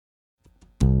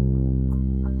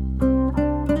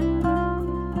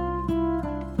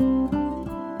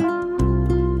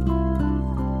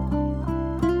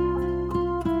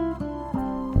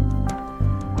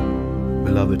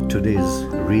Today's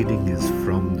reading is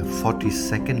from the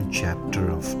 42nd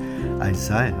chapter of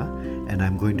Isaiah, and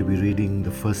I'm going to be reading the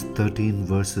first 13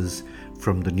 verses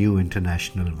from the New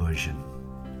International Version.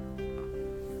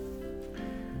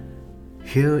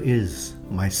 Here is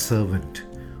my servant,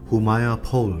 whom I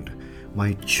uphold,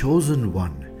 my chosen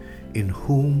one, in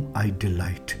whom I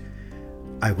delight.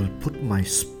 I will put my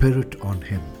spirit on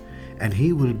him, and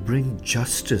he will bring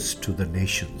justice to the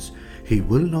nations. He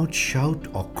will not shout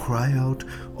or cry out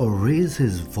or raise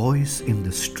his voice in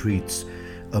the streets.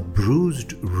 A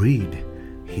bruised reed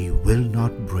he will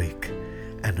not break,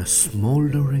 and a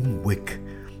smoldering wick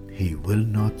he will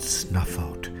not snuff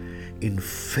out. In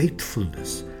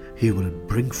faithfulness he will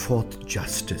bring forth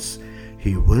justice.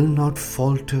 He will not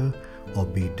falter or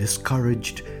be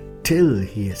discouraged till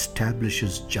he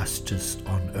establishes justice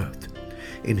on earth.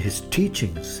 In his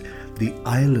teachings the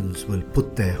islands will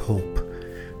put their hope.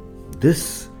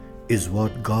 This is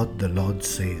what God the Lord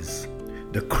says,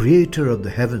 the Creator of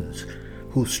the heavens,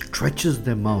 who stretches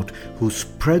them out, who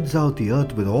spreads out the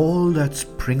earth with all that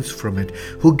springs from it,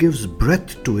 who gives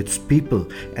breath to its people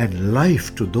and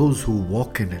life to those who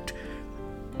walk in it.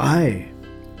 I,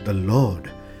 the Lord,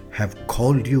 have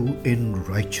called you in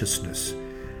righteousness.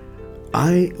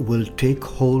 I will take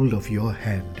hold of your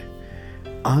hand.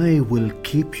 I will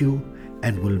keep you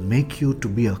and will make you to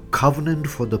be a covenant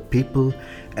for the people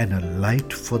and a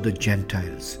light for the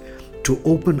Gentiles, to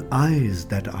open eyes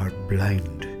that are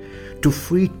blind, to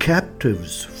free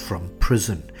captives from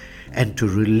prison, and to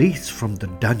release from the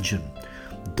dungeon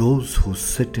those who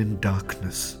sit in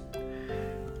darkness.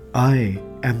 I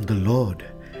am the Lord,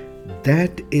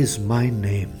 that is my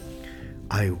name.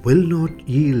 I will not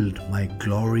yield my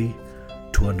glory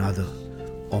to another,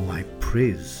 or my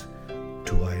praise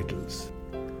to idols.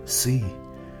 See,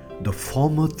 the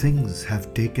former things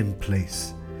have taken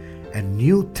place, and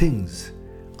new things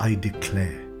I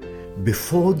declare.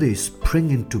 Before they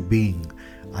spring into being,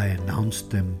 I announce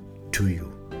them to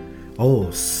you.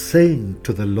 Oh, sing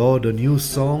to the Lord a new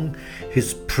song,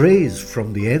 his praise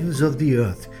from the ends of the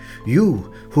earth.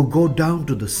 You who go down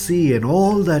to the sea and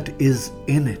all that is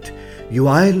in it, you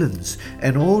islands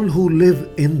and all who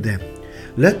live in them.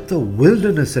 Let the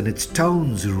wilderness and its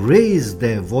towns raise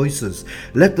their voices.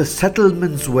 Let the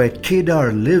settlements where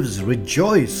Kedar lives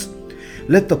rejoice.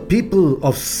 Let the people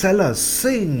of Selah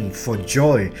sing for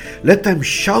joy. Let them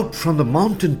shout from the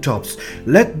mountaintops.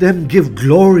 Let them give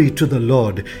glory to the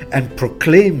Lord and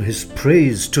proclaim his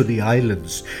praise to the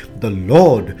islands. The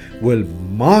Lord will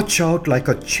march out like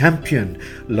a champion.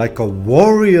 Like a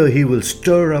warrior he will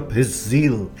stir up his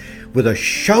zeal. With a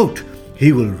shout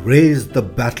he will raise the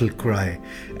battle cry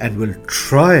and will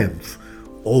triumph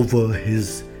over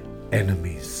his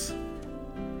enemies.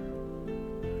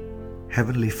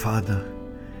 Heavenly Father,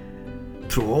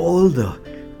 through all the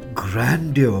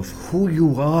grandeur of who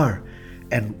you are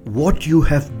and what you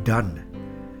have done,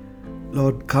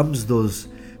 Lord, comes those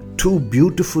two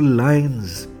beautiful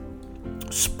lines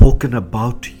spoken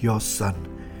about your Son,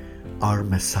 our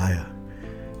Messiah.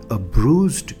 A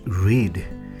bruised reed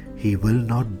he will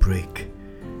not break,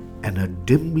 and a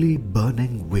dimly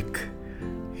burning wick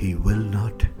he will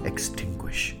not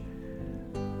extinguish.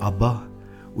 Abba,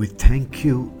 we thank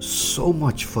you so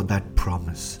much for that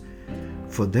promise,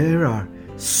 for there are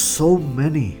so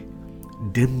many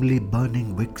dimly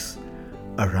burning wicks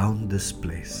around this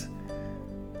place,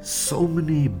 so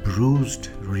many bruised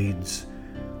reeds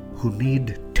who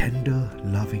need tender,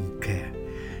 loving care.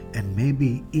 And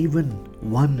maybe even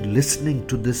one listening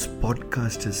to this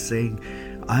podcast is saying,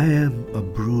 I am a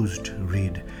bruised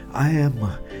reed. I am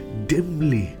a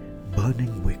dimly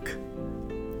burning wick,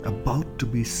 about to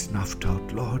be snuffed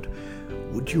out. Lord,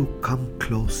 would you come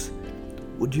close?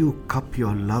 Would you cup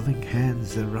your loving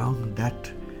hands around that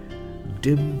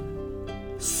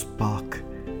dim spark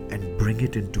and bring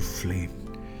it into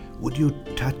flame? Would you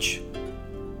touch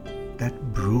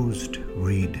that bruised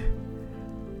reed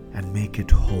and make it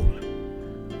whole?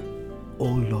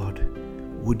 Oh Lord,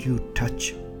 would you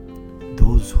touch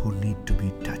those who need to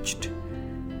be touched,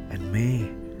 and may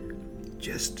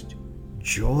just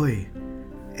joy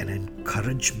and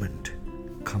encouragement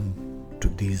come to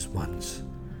these ones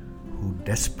who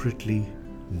desperately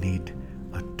need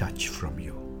a touch from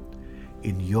you.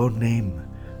 In your name,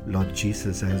 Lord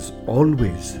Jesus, as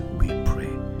always we